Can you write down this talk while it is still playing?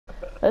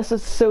This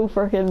is so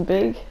freaking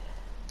big.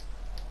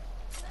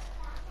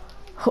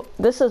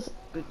 This is...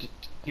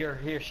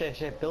 Here,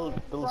 shit, build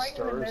Right in the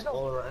stairs middle.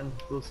 all around.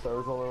 Build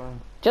stairs all around.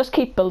 Just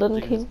keep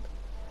building, Keen.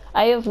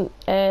 I have...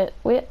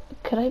 wait,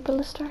 could I build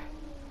a star?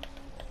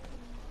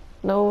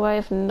 No, I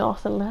have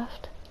nothing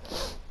left.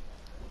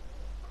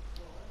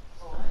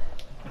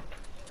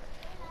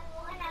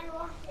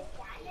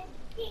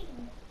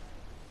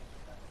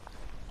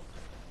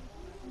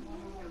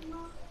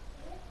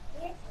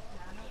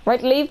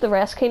 Right, leave the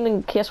rest, Keen,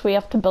 in case we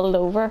have to build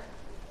over.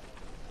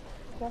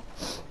 Okay.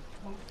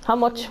 How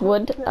much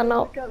wood and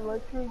all?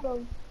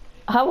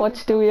 How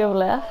much do we have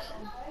left?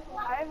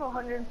 I have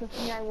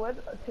 159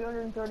 wood,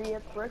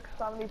 238 bricks,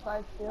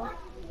 75 steel.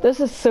 This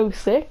is so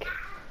sick.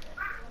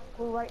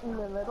 We're right in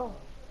the middle.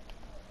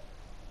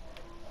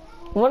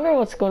 I wonder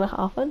what's going to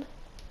happen.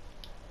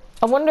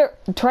 I wonder,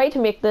 try to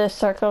make the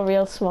circle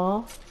real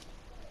small.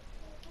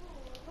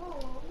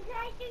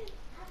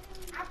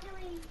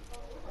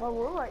 Well,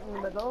 we're right in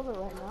the middle of it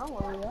right now,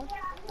 where we are.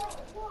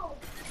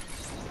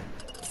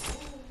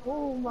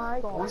 Oh my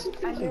god. What's he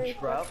placing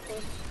trap?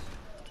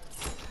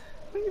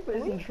 Why are you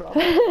placing trap?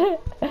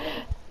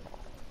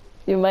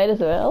 You might as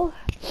well.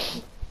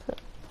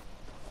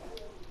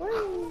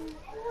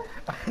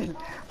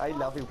 I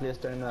love you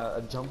placed down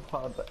a jump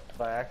pad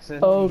by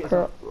accident. Oh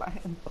crap.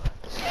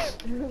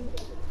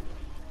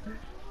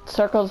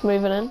 Circle's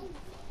moving in.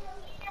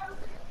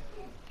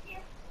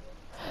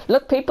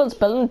 Look, people's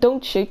building.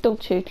 Don't shoot,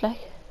 like.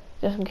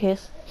 Just in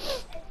case.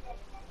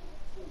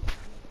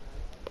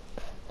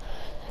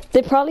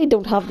 They probably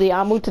don't have the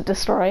ammo to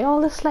destroy all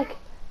this, like.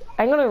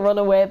 I'm gonna run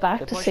away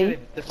back to see.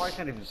 They probably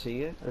can't even see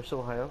you. They're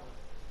so high up.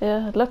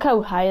 Yeah, look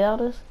how high that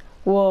is.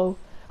 Whoa.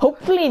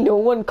 Hopefully no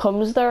one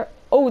comes there.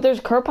 Oh, there's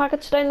care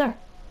packets down there.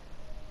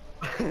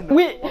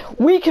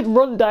 We could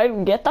run down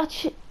and get that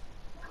shit.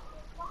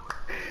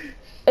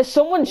 Is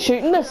someone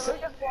shooting us?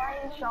 Look at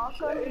flying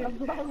shotgun,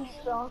 a flying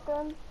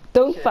shotgun.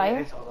 Don't I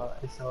fire.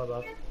 saw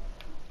that.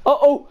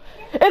 Uh-oh!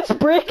 It's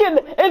breaking!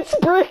 It's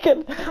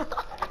breaking!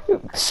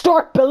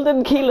 Start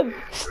building, Keelan.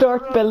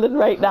 Start building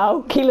right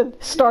now. Keelan,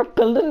 start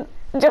building.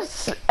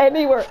 Just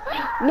anywhere.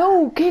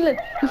 No, Keelan,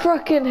 you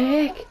fucking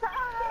heck.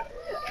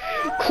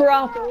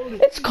 Crap,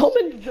 it's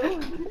coming.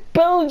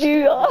 Build,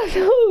 you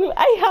asshole.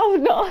 I have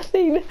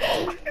nothing.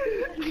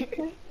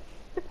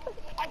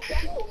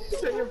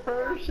 Say your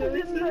prayers, say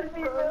your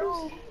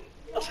prayers.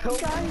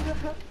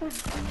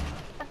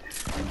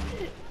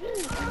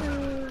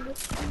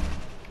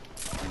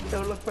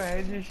 Don't look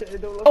behind you,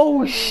 shit. Don't look.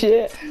 Oh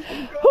shit.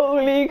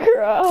 Holy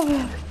crap.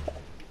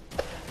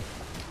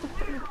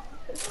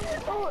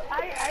 Oh,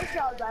 I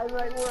shot that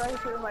right where I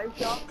threw my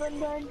shotgun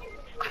then.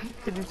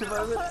 Can you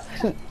survive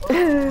it?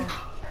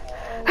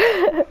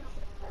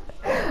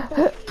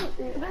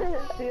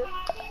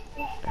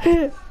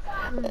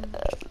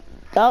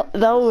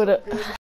 That would have